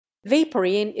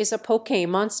Vaporeon is a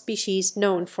Pokémon species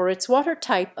known for its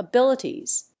water-type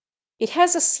abilities. It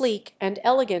has a sleek and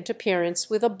elegant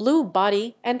appearance with a blue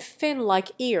body and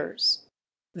fin-like ears.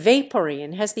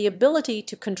 Vaporeon has the ability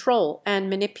to control and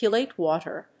manipulate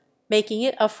water, making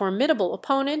it a formidable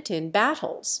opponent in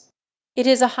battles. It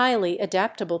is a highly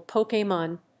adaptable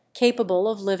Pokémon, capable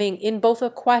of living in both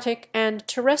aquatic and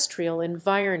terrestrial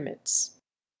environments.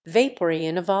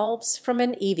 Vaporeon evolves from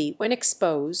an Eevee when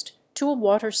exposed to a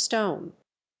water stone.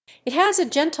 It has a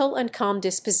gentle and calm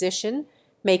disposition,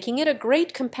 making it a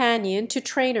great companion to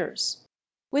trainers.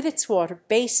 With its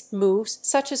water-based moves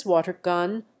such as Water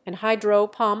Gun and Hydro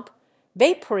Pump,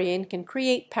 Vaporeon can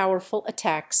create powerful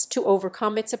attacks to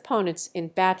overcome its opponents in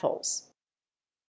battles.